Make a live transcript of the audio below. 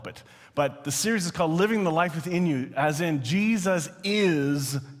it. But the series is called Living the Life Within You, as in Jesus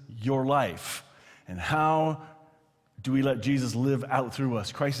is your life. And how do we let Jesus live out through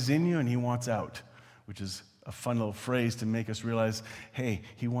us? Christ is in you and he wants out, which is a fun little phrase to make us realize, hey,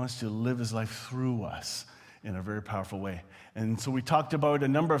 he wants to live his life through us in a very powerful way. And so we talked about a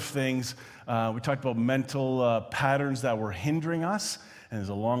number of things. We talked about mental patterns that were hindering us. And there's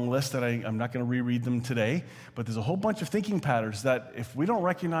a long list that I'm not going to reread them today, but there's a whole bunch of thinking patterns that if we don't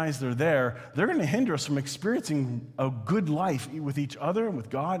recognize they're there, they're going to hinder us from experiencing a good life with each other and with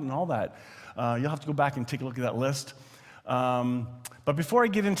God and all that. You'll have to go back and take a look at that list. But before I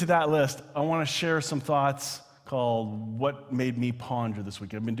get into that list, I want to share some thoughts called What Made Me Ponder this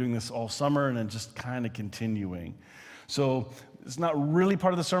week. I've been doing this all summer and then just kind of continuing. So it's not really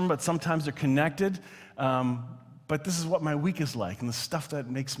part of the sermon, but sometimes they're connected. But this is what my week is like and the stuff that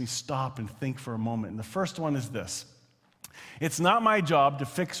makes me stop and think for a moment. And the first one is this. It's not my job to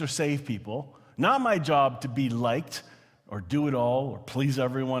fix or save people, not my job to be liked or do it all or please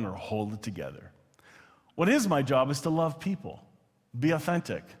everyone or hold it together. What is my job is to love people, be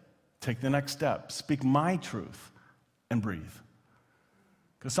authentic, take the next step, speak my truth, and breathe.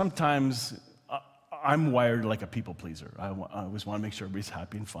 Because sometimes I'm wired like a people pleaser. I always want to make sure everybody's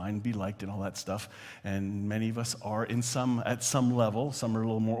happy and fine, be liked and all that stuff. And many of us are at some level. Some are a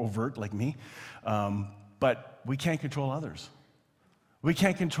little more overt like me. But we can't control others. We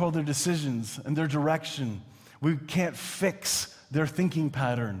can't control their decisions and their direction. We can't fix their thinking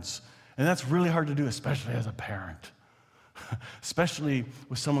patterns. And that's really hard to do, especially as a parent. Especially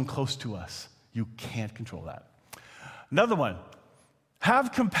with someone close to us. You can't control that. Another one.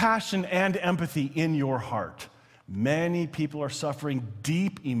 Have compassion and empathy in your heart. Many people are suffering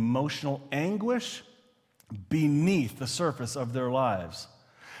deep emotional anguish beneath the surface of their lives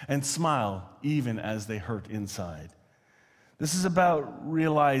and smile even as they hurt inside. This is about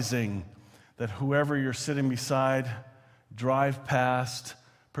realizing that whoever you're sitting beside, drive past,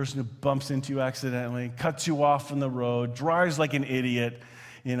 person who bumps into you accidentally, cuts you off from the road, drives like an idiot,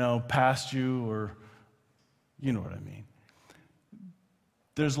 past you, or you know what I mean.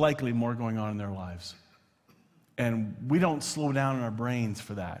 There's likely more going on in their lives. And we don't slow down in our brains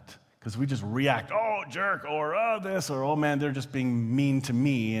for that because we just react, oh, jerk, or oh, this, or oh, man, they're just being mean to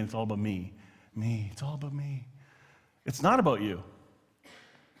me, and it's all about me. It's all about me. It's not about you.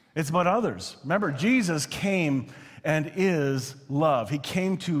 It's about others. Remember, Jesus came and is love. He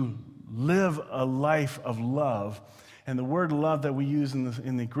came to live a life of love. And the word love that we use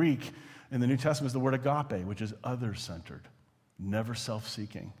in the Greek, in the New Testament, is the word agape, which is other-centered. Never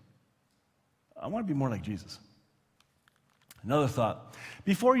self-seeking. I want to be more like Jesus. Another thought.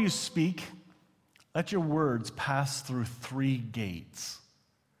 Before you speak, let your words pass through 3 gates.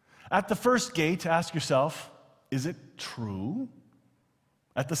 At the first gate, ask yourself, is it true?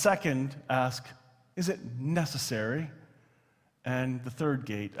 At the second, ask, is it necessary? And the third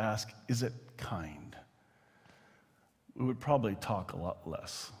gate, ask, is it kind? We would probably talk a lot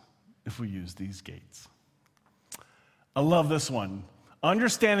less if we used these gates. I love this one.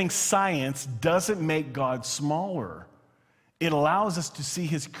 Understanding science doesn't make God smaller. It allows us to see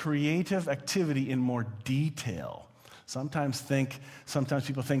his creative activity in more detail. Sometimes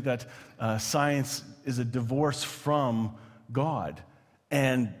people think that science is a divorce from God.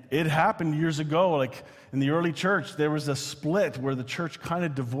 And it happened years ago, like in the early church, there was a split where the church kind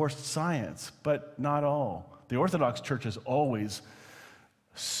of divorced science, but not all. The Orthodox Church has always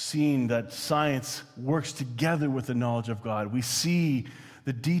seen that science works together with the knowledge of God. We see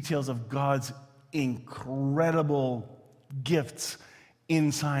the details of God's incredible gifts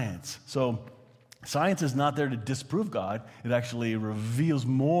in science. So science is not there to disprove God. It actually reveals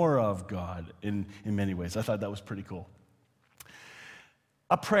more of God in many ways. I thought that was pretty cool.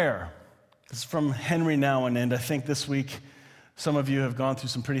 A prayer. This is from Henry Nouwen, and I think this week some of you have gone through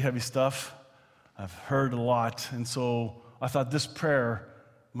some pretty heavy stuff. I've heard a lot, and so I thought this prayer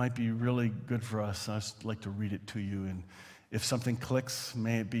might be really good for us. I'd just like to read it to you, and if something clicks,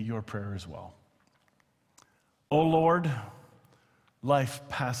 may it be your prayer as well. O Lord, life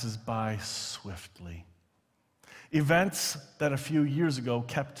passes by swiftly. Events that a few years ago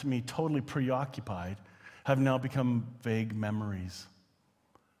kept me totally preoccupied have now become vague memories.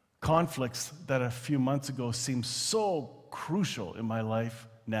 Conflicts that a few months ago seemed so crucial in my life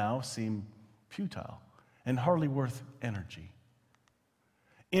now seem futile and hardly worth energy.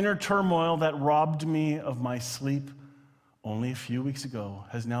 Inner turmoil that robbed me of my sleep only a few weeks ago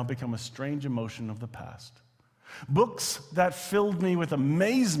has now become a strange emotion of the past. Books that filled me with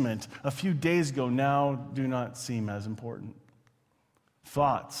amazement a few days ago now do not seem as important.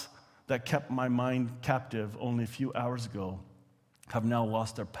 Thoughts that kept my mind captive only a few hours ago have now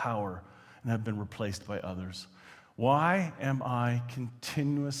lost their power and have been replaced by others? Why am I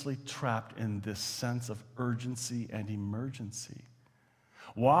continuously trapped in this sense of urgency and emergency?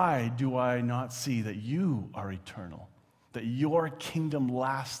 Why do I not see that you are eternal, that your kingdom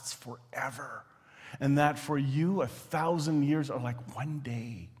lasts forever, and that for you 1,000 years are like one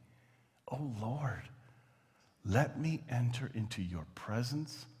day? Oh Lord, let me enter into your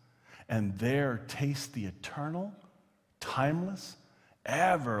presence and there taste the eternal, timeless,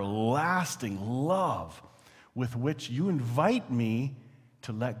 everlasting love with which you invite me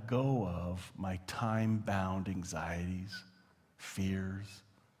to let go of my time-bound anxieties, fears,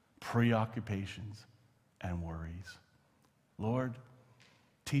 preoccupations, and worries. Lord,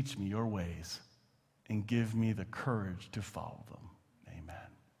 teach me your ways and give me the courage to follow them. Amen.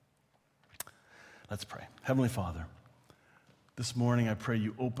 Let's pray. Heavenly Father, this morning I pray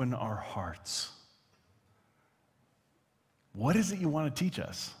you open our hearts. What is it you want to teach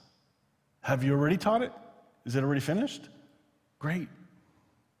us? Have you already taught it? Is it already finished? Great.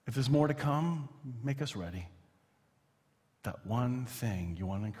 If there's more to come, make us ready. That one thing you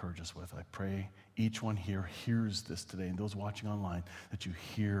want to encourage us with, I pray each one here hears this today, and those watching online, that you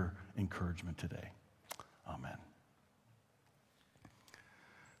hear encouragement today. Amen.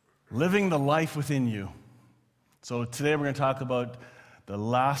 Living the life within you. So today we're going to talk about the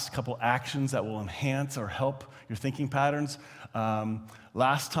last couple actions that will enhance or help your thinking patterns.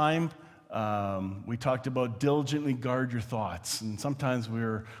 Last time, we talked about diligently guard your thoughts. And sometimes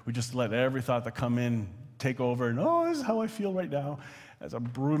we just let every thought that come in take over, and this is how I feel right now. That's a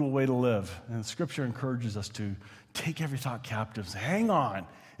brutal way to live. And Scripture encourages us to take every thought captive. Say, hang on,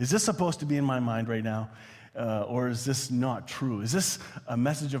 is this supposed to be in my mind right now? Or is this not true? Is this a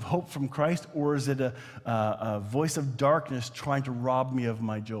message of hope from Christ, or is it a voice of darkness trying to rob me of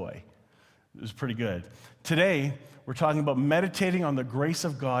my joy? It was pretty good. Today, we're talking about meditating on the grace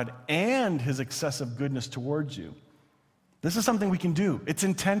of God and his excessive goodness towards you. This is something we can do. It's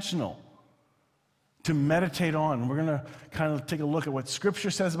intentional to meditate on. We're going to kind of take a look at what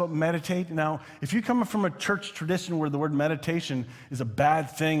Scripture says about meditate. Now, if you come from a church tradition where the word meditation is a bad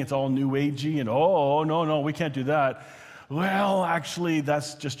thing, it's all new agey, and no, we can't do that. Well, actually,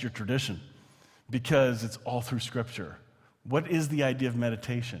 that's just your tradition because it's all through Scripture. What is the idea of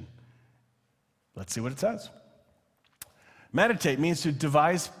meditation? Let's see what it says. Meditate means to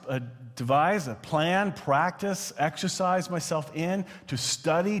devise a plan, practice, exercise myself in, to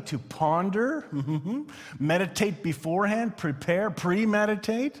study, to ponder, meditate beforehand, prepare,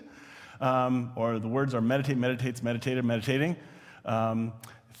 premeditate, or the words are meditate, meditates, meditated, meditating.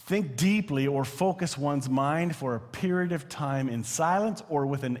 Think deeply or focus one's mind for a period of time in silence or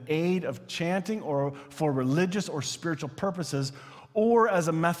with an aid of chanting or for religious or spiritual purposes or as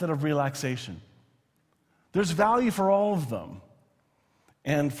a method of relaxation. There's value for all of them.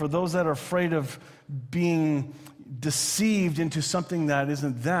 And for those that are afraid of being deceived into something that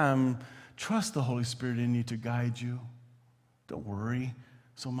isn't them, trust the Holy Spirit in you to guide you. Don't worry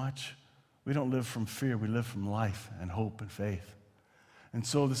so much. We don't live from fear. We live from life and hope and faith. And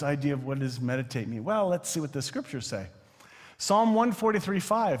so this idea of what does meditate mean? Well, let's see what the Scriptures say. Psalm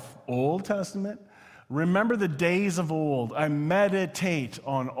 143:5, Old Testament. Remember the days of old. I meditate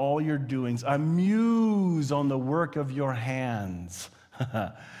on all your doings. I muse on the work of your hands.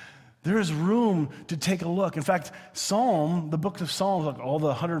 There is room to take a look. In fact, the book of Psalms, like all the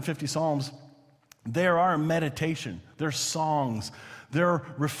 150 Psalms, there are meditation. They're songs. They're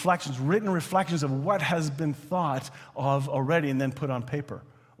reflections, written reflections of what has been thought of already and then put on paper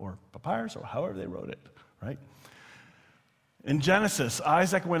or papyrus or however they wrote it, right? In Genesis,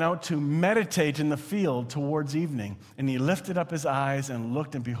 Isaac went out to meditate in the field towards evening, and he lifted up his eyes and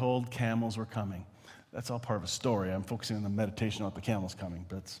looked, and behold, camels were coming. That's all part of a story. I'm focusing on the meditation, not the camels coming.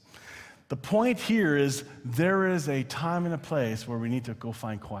 But the point here is there is a time and a place where we need to go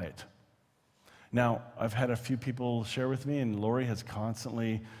find quiet. Now, I've had a few people share with me, and Lori has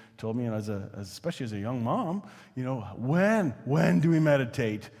constantly told me, and especially as a young mom, when do we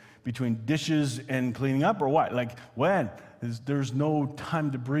meditate? Between dishes and cleaning up, or what? Like, when? There's no time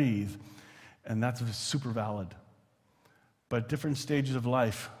to breathe, and that's super valid. But at different stages of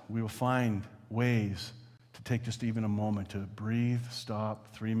life, we will find ways to take just even a moment to breathe,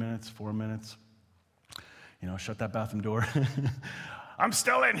 stop, 3 minutes, 4 minutes. Shut that bathroom door. I'm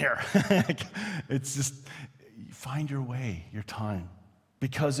still in here. It's just, find your way, your time,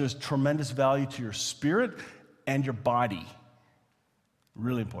 because there's tremendous value to your spirit and your body.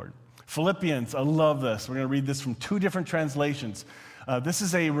 Really important. Philippians, I love this. We're going to read this from 2 different translations. This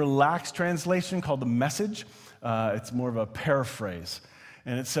is a relaxed translation called The Message. It's more of a paraphrase.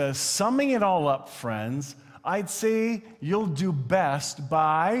 And it says, summing it all up, friends, I'd say you'll do best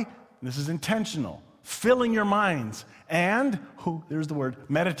by, this is intentional, filling your minds and, there's the word,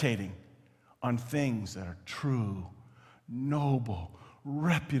 meditating on things that are true, noble,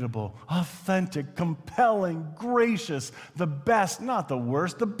 reputable, authentic, compelling, gracious, the best, not the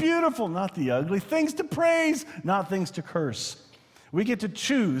worst, the beautiful, not the ugly, things to praise, not things to curse. We get to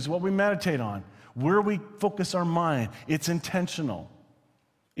choose what we meditate on, where we focus our mind. It's intentional.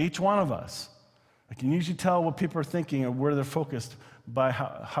 Each one of us. I can usually tell what people are thinking and where they're focused by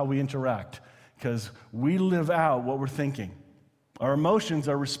how we interact, because we live out what we're thinking. Our emotions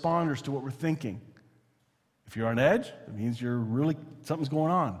are responders to what we're thinking. If you're on edge, it means something's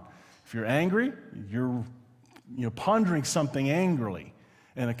going on. If you're angry, you're pondering something angrily,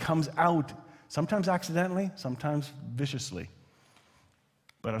 and it comes out sometimes accidentally, sometimes viciously.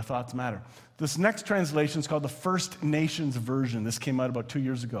 But our thoughts matter. This next translation is called the First Nations Version. This came out about 2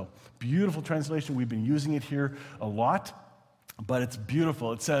 years ago. Beautiful translation. We've been using it here a lot, but it's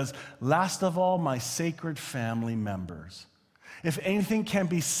beautiful. It says, "Last of all, my sacred family members, if anything can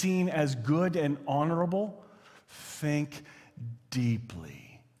be seen as good and honorable, think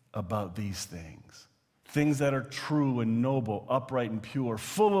deeply about these things. Things that are true and noble, upright and pure,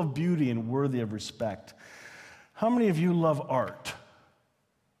 full of beauty and worthy of respect." How many of you love art?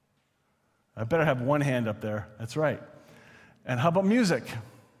 I better have one hand up there. That's right. And how about music?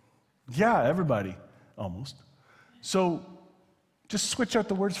 Yeah, everybody, almost. So just switch out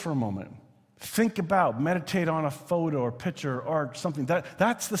the words for a moment. Think about, meditate on a photo or picture, art, something.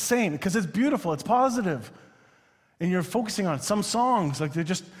 That's the same, because it's beautiful, it's positive. And you're focusing on some songs, like they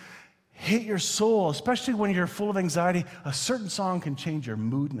just hit your soul, especially when you're full of anxiety. A certain song can change your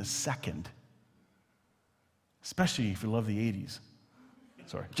mood in a second, especially if you love the 80s.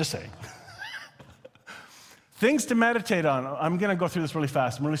 Sorry, just saying. Things to meditate on. I'm going to go through this really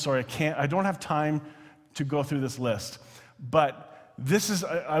fast. I'm really sorry. I don't have time to go through this list. But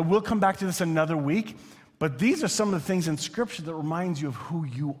I will come back to this another week. But these are some of the things in Scripture that reminds you of who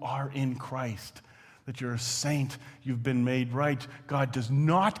you are in Christ. That you're a saint. You've been made right. God does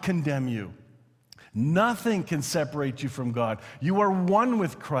not condemn you. Nothing can separate you from God. You are one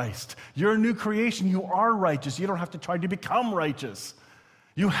with Christ. You're a new creation. You are righteous. You don't have to try to become righteous.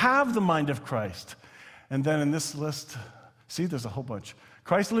 You have the mind of Christ. And then in this list, see, there's a whole bunch.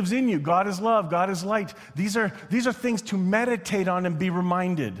 Christ lives in you. God is love. God is light. These are things to meditate on and be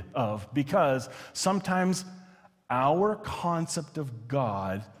reminded of, because sometimes our concept of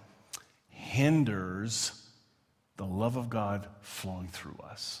God hinders the love of God flowing through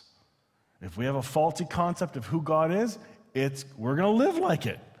us. If we have a faulty concept of who God is, we're going to live like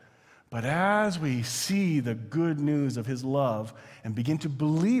it. But as we see the good news of His love and begin to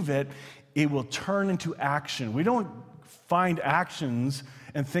believe it, it will turn into action. We don't find actions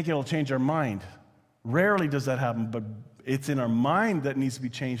and think it'll change our mind. Rarely does that happen, but it's in our mind that needs to be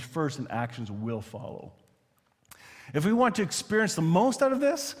changed first, and actions will follow. If we want to experience the most out of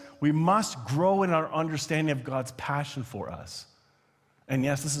this, we must grow in our understanding of God's passion for us. And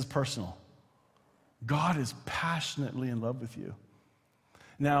yes, this is personal. God is passionately in love with you.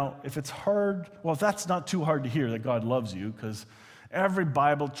 Now, if it's hard, well, if that's not too hard to hear that God loves you, because every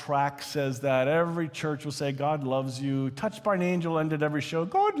Bible tract says that. Every church will say, God loves you. Touched by an Angel ended every show,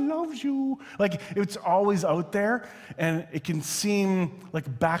 God loves you. Like, it's always out there, and it can seem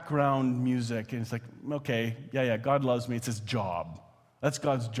like background music. And it's like, okay, yeah, God loves me. It's His job. That's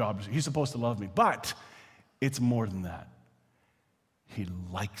God's job. He's supposed to love me. But it's more than that. He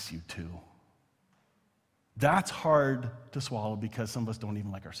likes you too. That's hard to swallow because some of us don't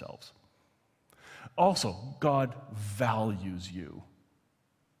even like ourselves. Also, God values you.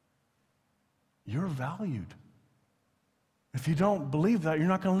 You're valued. If you don't believe that, you're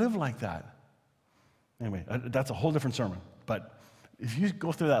not going to live like that. Anyway, that's a whole different sermon. But if you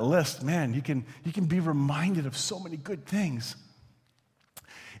go through that list, man, you can be reminded of so many good things.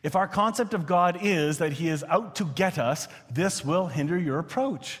 If our concept of God is that He is out to get us, this will hinder your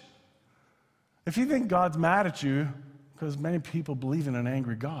approach. If you think God's mad at you, because many people believe in an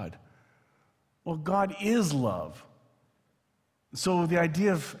angry God, well, God is love. So the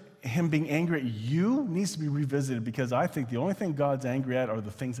idea of Him being angry at you needs to be revisited, because I think the only thing God's angry at are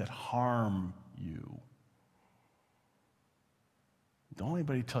the things that harm you. Don't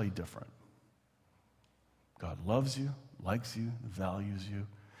anybody tell you different. God loves you, likes you, values you.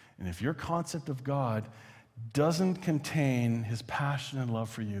 And if your concept of God doesn't contain His passion and love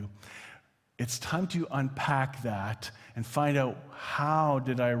for you, it's time to unpack that and find out, how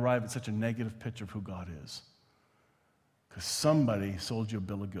did I arrive at such a negative picture of who God is? Because somebody sold you a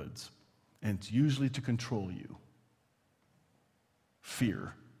bill of goods, and it's usually to control you.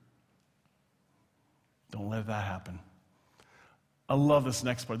 Fear. Don't let that happen. I love this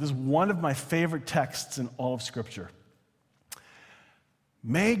next part. This is one of my favorite texts in all of Scripture.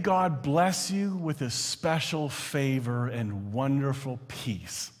 May God bless you with his special favor and wonderful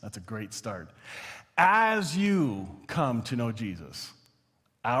peace. That's a great start. As you come to know Jesus,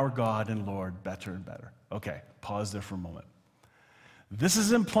 our God and Lord, better and better. Okay, pause there for a moment. This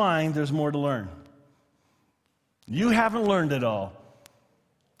is implying there's more to learn. You haven't learned it all.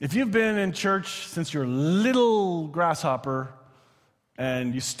 If you've been in church since you're a little grasshopper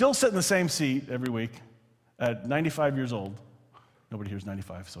and you still sit in the same seat every week at 95 years old, nobody here is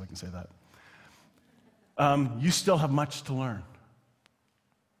 95, so I can say that, you still have much to learn.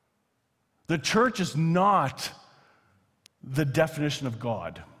 The church is not the definition of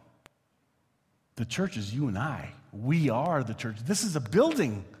God. The church is you and I. We are the church. This is a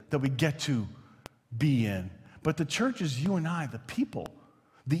building that we get to be in. But the church is you and I, the people,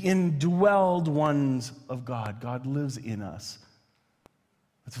 the indwelled ones of God. God lives in us.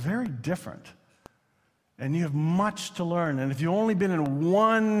 It's very different. And you have much to learn. And if you've only been in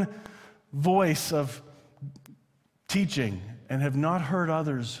one voice of teaching and have not heard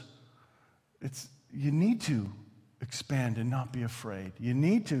others, you need to expand and not be afraid. You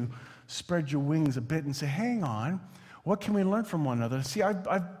need to spread your wings a bit and say, hang on, what can we learn from one another? See, I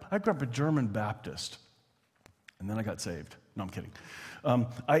grew up a German Baptist, and then I got saved. No, I'm kidding.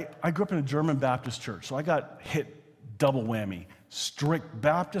 I grew up in a German Baptist church, so I got hit double whammy. Strict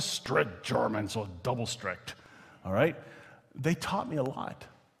Baptist, strict German, so double strict. All right? They taught me a lot.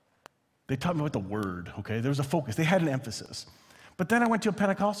 They taught me about the word, okay? There was a focus. They had an emphasis. But then I went to a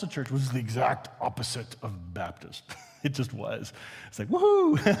Pentecostal church, which was the exact opposite of Baptist. It just was. It's like,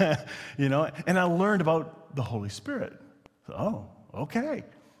 woohoo! And I learned about the Holy Spirit. Oh, okay.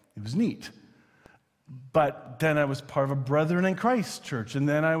 It was neat. But then I was part of a Brethren in Christ church, and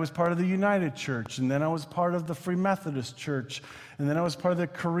then I was part of the United Church, and then I was part of the Free Methodist Church, and then I was part of the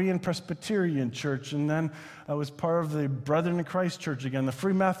Korean Presbyterian Church, and then I was part of the Brethren in Christ church again, the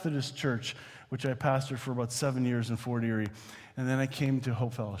Free Methodist Church, which I pastored for about 7 years in Fort Erie. And then I came to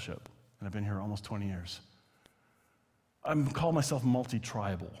Hope Fellowship, and I've been here almost 20 years. I call myself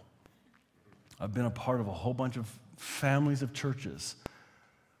multi-tribal. I've been a part of a whole bunch of families of churches.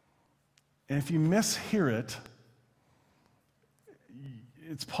 And if you mishear it,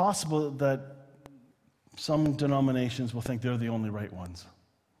 it's possible that some denominations will think they're the only right ones.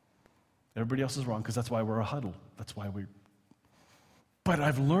 Everybody else is wrong because that's why we're a huddle. But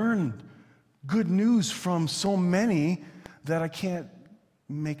I've learned good news from so many that I can't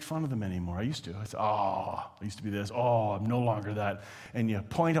make fun of them anymore. I used to. I said, I used to be this. I'm no longer that. And you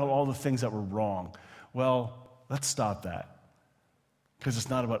point out all the things that were wrong. Well, let's stop that. Because it's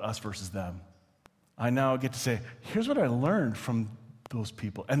not about us versus them. I now get to say, here's what I learned from those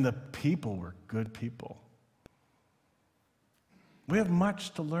people. And the people were good people. We have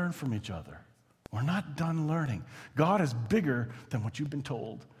much to learn from each other. We're not done learning. God is bigger than what you've been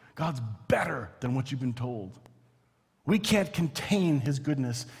told. God's better than what you've been told. We can't contain his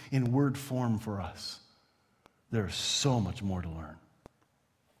goodness in word form for us. There's so much more to learn.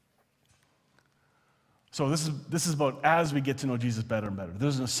 So this is about as we get to know Jesus better and better.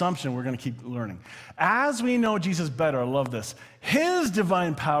 There's an assumption we're going to keep learning. As we know Jesus better, I love this, his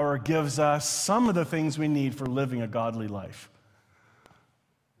divine power gives us some of the things we need for living a godly life.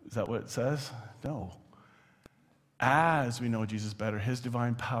 Is that what it says? No. As we know Jesus better, his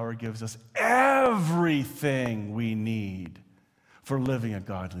divine power gives us everything we need for living a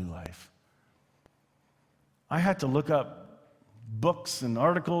godly life. I had to look up books and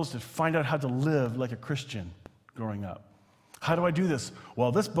articles to find out how to live like a Christian growing up. How do I do this?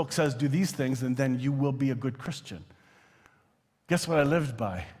 Well, this book says do these things and then you will be a good Christian. Guess what I lived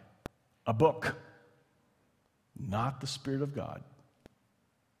by? A book, not the Spirit of God.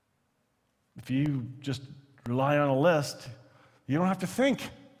 If you just rely on a list, you don't have to think.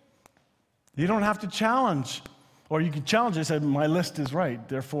 You don't have to challenge. Or you can challenge and say, my list is right,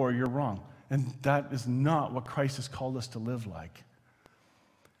 therefore you're wrong. And that is not what Christ has called us to live like.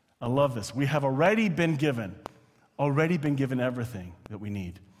 I love this. We have already been given everything that we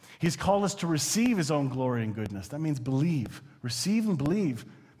need. He's called us to receive his own glory and goodness. That means believe. Receive and believe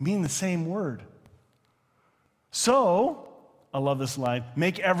mean the same word. So, I love this line,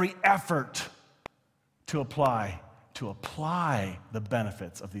 make every effort to apply the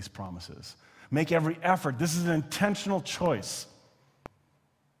benefits of these promises. Make every effort. This is an intentional choice.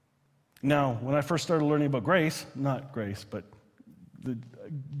 Now, when I first started learning about grace, not grace, but the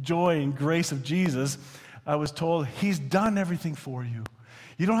joy and grace of Jesus, I was told he's done everything for you.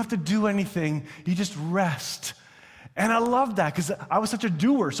 You don't have to do anything. You just rest. And I loved that because I was such a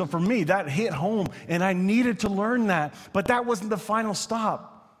doer. So for me, that hit home, and I needed to learn that. But that wasn't the final stop.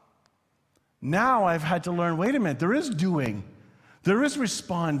 Now I've had to learn, wait a minute, there is doing. There is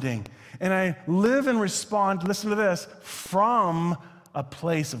responding. And I live and respond, listen to this, from a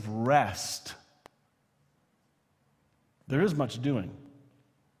place of rest. There is much doing.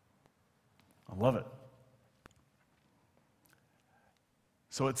 I love it.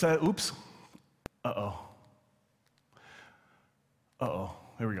 So it said, oops. Uh-oh.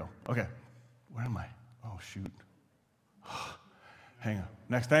 Here we go. Okay. Where am I? Oh, shoot. Hang on.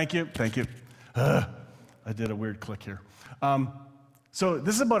 Next. Thank you. I did a weird click here. So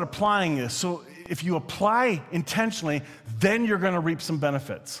this is about applying this. So if you apply intentionally, then you're going to reap some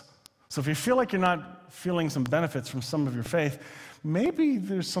benefits. So if you feel like you're not feeling some benefits from some of your faith, maybe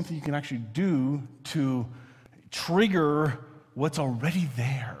there's something you can actually do to trigger what's already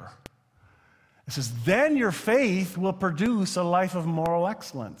there. It says, then your faith will produce a life of moral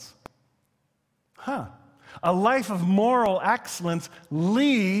excellence. A life of moral excellence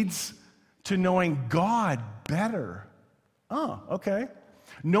leads to knowing God better. Oh, okay.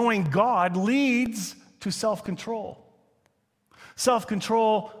 Knowing God leads to self-control.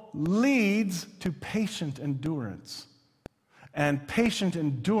 Self-control leads to patient endurance. And patient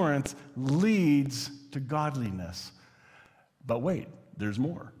endurance leads to godliness. But wait, there's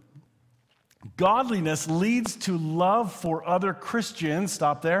more. Godliness leads to love for other Christians.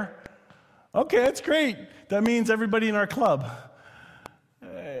 Stop there. Okay, that's great. That means everybody in our club.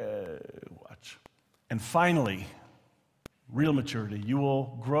 Watch. And finally, real maturity. You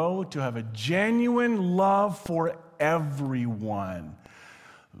will grow to have a genuine love for everyone.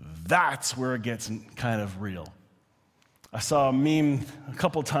 That's where it gets kind of real. I saw a meme a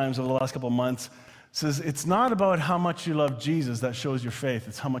couple times over the last couple of months. It says, it's not about how much you love Jesus that shows your faith.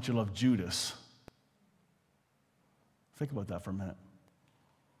 It's how much you love Judas. Think about that for a minute.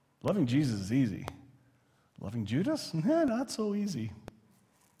 Loving Jesus is easy. Loving Judas? Not so easy.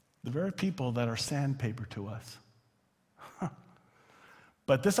 The very people that are sandpaper to us.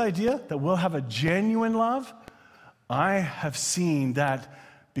 But this idea that we'll have a genuine love, I have seen that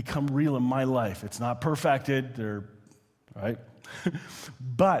become real in my life. It's not perfected, right?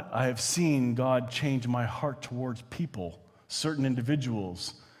 But I have seen God change my heart towards people, certain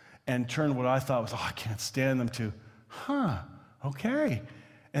individuals, and turn what I thought was, I can't stand them to, okay.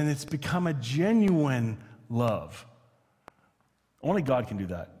 And it's become a genuine love. Only God can do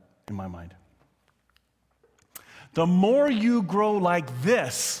that, in my mind. The more you grow like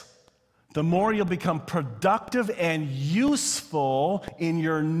this, the more you'll become productive and useful in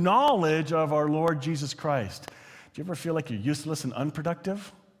your knowledge of our Lord Jesus Christ. Do you ever feel like you're useless and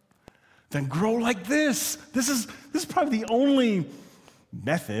unproductive? Then grow like this. This is probably the only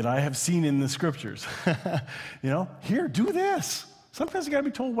method I have seen in the scriptures. Here, do this. Sometimes you got to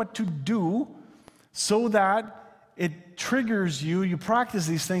be told what to do so that it triggers you. You practice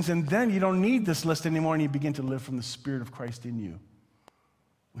these things, and then you don't need this list anymore, and you begin to live from the Spirit of Christ in you,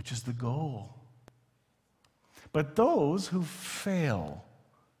 which is the goal. But those who fail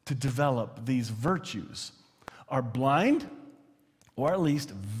to develop these virtues are blind, or at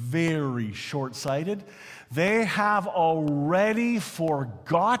least very short-sighted. They have already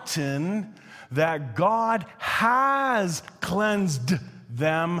forgotten that God has cleansed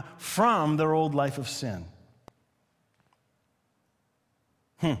them from their old life of sin.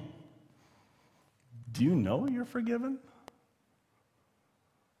 Do you know you're forgiven?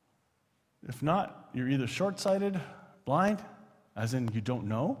 If not, you're either short-sighted, blind, as in you don't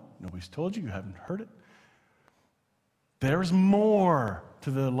know, nobody's told you, you haven't heard it. There's more to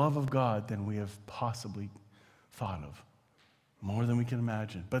the love of God than we have possibly thought of, more than we can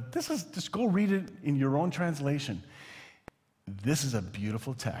imagine. But this is, just go read it in your own translation. This is a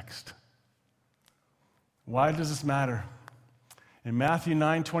beautiful text. Why does this matter? In Matthew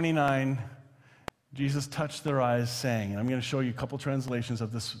 9:29, Jesus touched their eyes, saying, and I'm going to show you a couple translations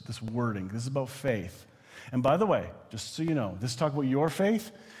of this wording. This is about faith. And by the way, just so you know, this is talking about your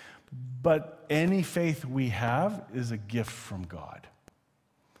faith, but any faith we have is a gift from God.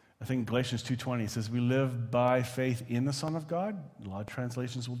 I think Galatians 2:20 says we live by faith in the Son of God. A lot of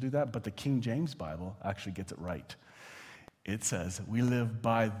translations will do that, but the King James Bible actually gets it right. It says we live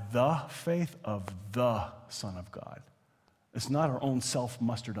by the faith of the Son of God. It's not our own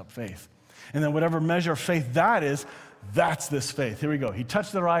self-mustered up faith. And then whatever measure of faith that is, that's this faith. Here we go. He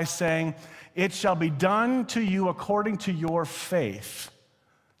touched their eyes, saying, "It shall be done to you according to your faith."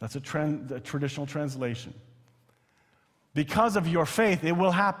 That's a traditional translation. Because of your faith, it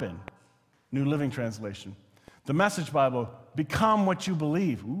will happen. New Living Translation. The Message Bible, become what you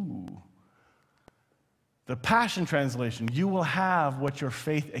believe. Ooh. The Passion Translation, you will have what your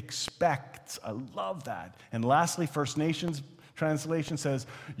faith expects. I love that. And lastly, First Nations Translation says,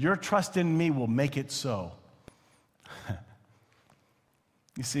 your trust in me will make it so.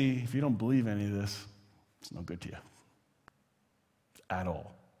 You see, if you don't believe any of this, it's no good to you at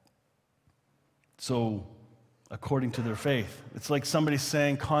all. So, according to their faith, it's like somebody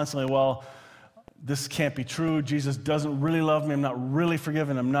saying constantly, well, this can't be true. Jesus doesn't really love me. I'm not really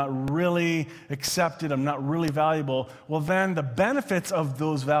forgiven. I'm not really accepted. I'm not really valuable. Well, then the benefits of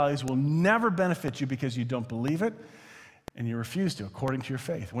those values will never benefit you because you don't believe it and you refuse to, according to your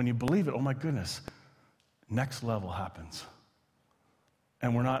faith. When you believe it, oh my goodness, next level happens.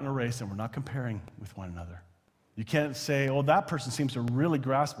 And we're not in a race and we're not comparing with one another. You can't say, oh, that person seems to really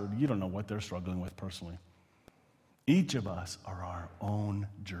grasp it. You don't know what they're struggling with personally. Each of us are our own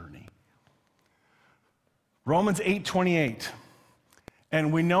journey. Romans 8:28,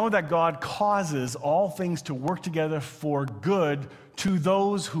 and we know that God causes all things to work together for good to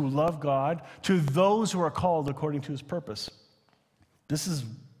those who love God, to those who are called according to his purpose. This is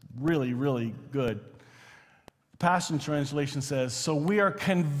really, really good. The Passion Translation says, so we are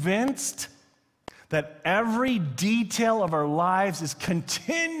convinced that every detail of our lives is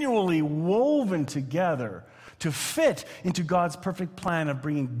continually woven together to fit into God's perfect plan of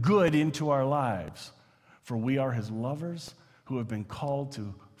bringing good into our lives. For we are his lovers who have been called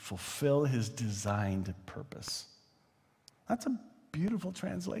to fulfill his designed purpose. That's a beautiful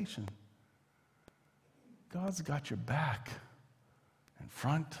translation. God's got your back, in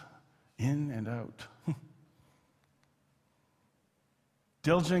front, in and out.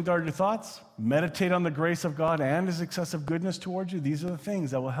 Diligently guard your thoughts, meditate on the grace of God and his excessive goodness towards you. These are the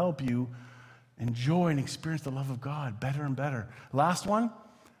things that will help you enjoy and experience the love of God better and better. Last one,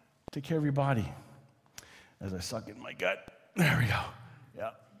 take care of your body. As I suck in my gut, there we go. Yeah.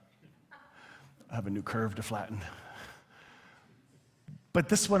 I have a new curve to flatten. But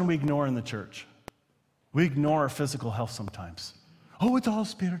this one we ignore in the church. We ignore our physical health sometimes. Oh, it's all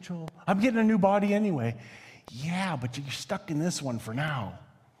spiritual. I'm getting a new body anyway. Yeah, but you're stuck in this one for now.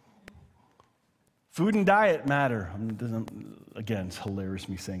 Food and diet matter. Again, it's hilarious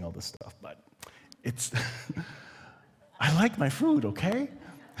me saying all this stuff, but it's, I like my food, okay?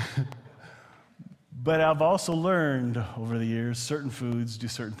 But I've also learned over the years, certain foods do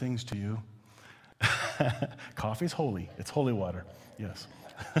certain things to you. Coffee's holy. It's holy water, yes.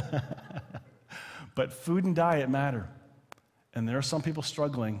 But food and diet matter. And there are some people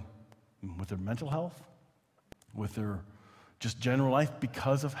struggling with their mental health, with their just general life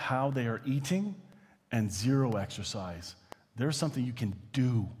because of how they are eating and zero exercise. There's something you can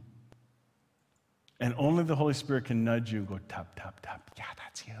do. And only the Holy Spirit can nudge you and go, tap, tap, tap. Yeah,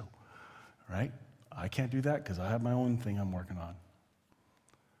 that's you, right? I can't do that because I have my own thing I'm working on.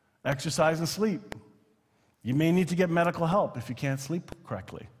 Exercise and sleep. You may need to get medical help if you can't sleep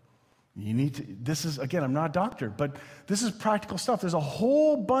correctly. You need to, this is, again, I'm not a doctor, but this is practical stuff. There's a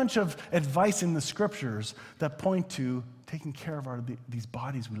whole bunch of advice in the scriptures that point to taking care of these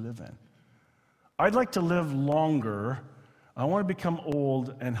bodies we live in. I'd like to live longer. I want to become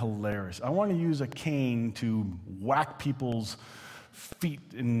old and hilarious. I want to use a cane to whack people's feet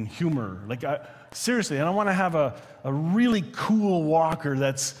in humor. Seriously, and I want to have a really cool walker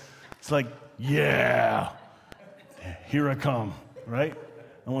it's like, yeah, here I come, right?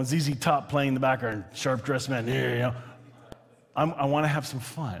 I want ZZ Top playing in the background, Sharp Dressed Men, here, you know. I want to have some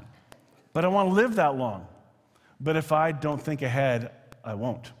fun. But I want to live that long. But if I don't think ahead, I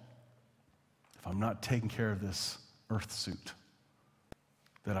won't. If I'm not taking care of this earth suit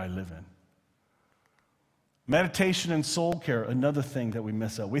that I live in. Meditation and soul care, another thing that we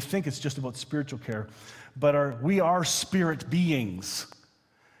miss out. We think it's just about spiritual care, but we are spirit beings.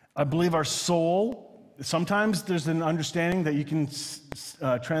 I believe our soul, sometimes there's an understanding that you can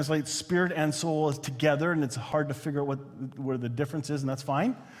translate spirit and soul as together, and it's hard to figure out where the difference is, and that's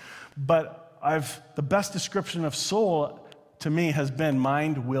fine. But the best description of soul to me has been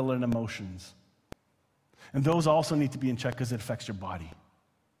mind, will, and emotions. And those also need to be in check because it affects your body.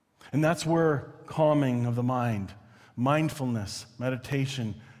 And that's where calming of the mind, mindfulness,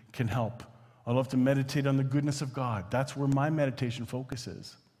 meditation can help. I love to meditate on the goodness of God. That's where my meditation focus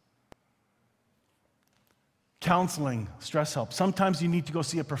is. Counseling, stress help. Sometimes you need to go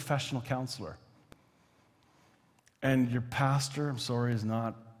see a professional counselor. And your pastor, I'm sorry, is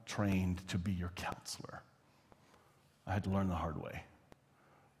not trained to be your counselor. I had to learn the hard way.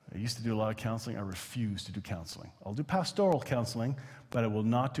 I used to do a lot of counseling. I refuse to do counseling. I'll do pastoral counseling, but I will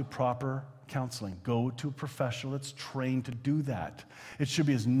not do proper counseling. Go to a professional that's trained to do that. It should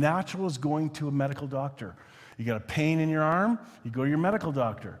be as natural as going to a medical doctor. You got a pain in your arm, you go to your medical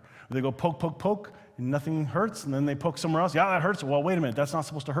doctor. They go poke, poke, poke, nothing hurts, and then they poke somewhere else. Yeah, that hurts. Well, wait a minute, that's not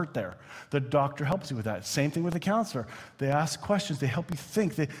supposed to hurt there. The doctor helps you with that. Same thing with the counselor. They ask questions. They help you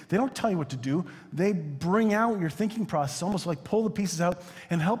think. They don't tell you what to do. They bring out your thinking process, almost like pull the pieces out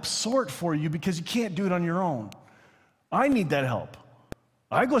and help sort for you because you can't do it on your own. I need that help.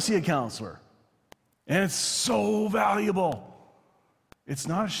 I go see a counselor, and it's so valuable. It's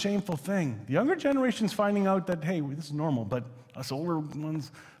not a shameful thing. The younger generation's finding out that, hey, this is normal, but us older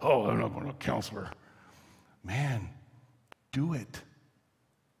ones, oh, I'm not going to a counselor. Man, do it.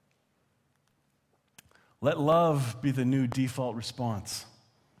 Let love be the new default response.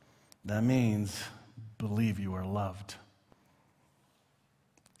 That means believe you are loved.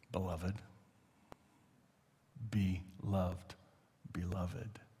 Beloved. Be loved.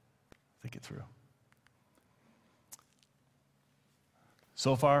 Beloved. Think it through.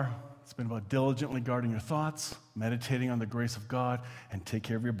 So far, it's been about diligently guarding your thoughts, meditating on the grace of God, and take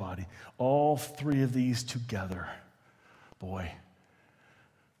care of your body. All three of these together. Boy,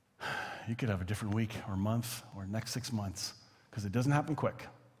 you could have a different week or month or next 6 months because it doesn't happen quick.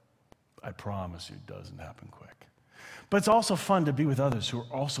 I promise you it doesn't happen quick. But it's also fun to be with others who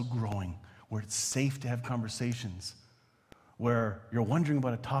are also growing, where it's safe to have conversations, where you're wondering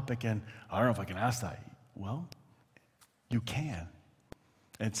about a topic and I don't know if I can ask that. Well, you can.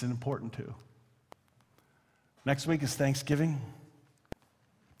 It's important too. Next week is Thanksgiving.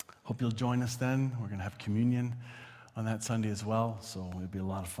 Hope you'll join us then. We're going to have communion on that Sunday as well, so it'll be a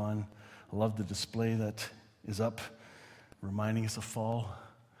lot of fun. I love the display that is up, reminding us of fall.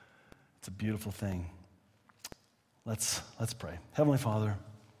 It's a beautiful thing. Let's pray. Heavenly Father,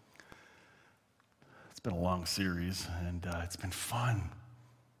 it's been a long series, and it's been fun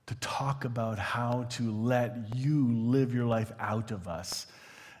to talk about how to let you live your life out of us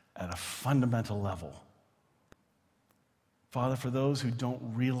at a fundamental level. Father, for those who don't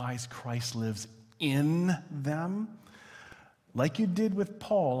realize Christ lives in them, like you did with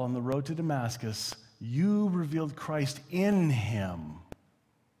Paul on the road to Damascus, you revealed Christ in him,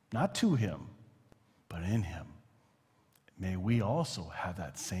 not to him, but in him. May we also have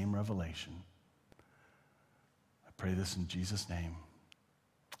that same revelation. I pray this in Jesus' name.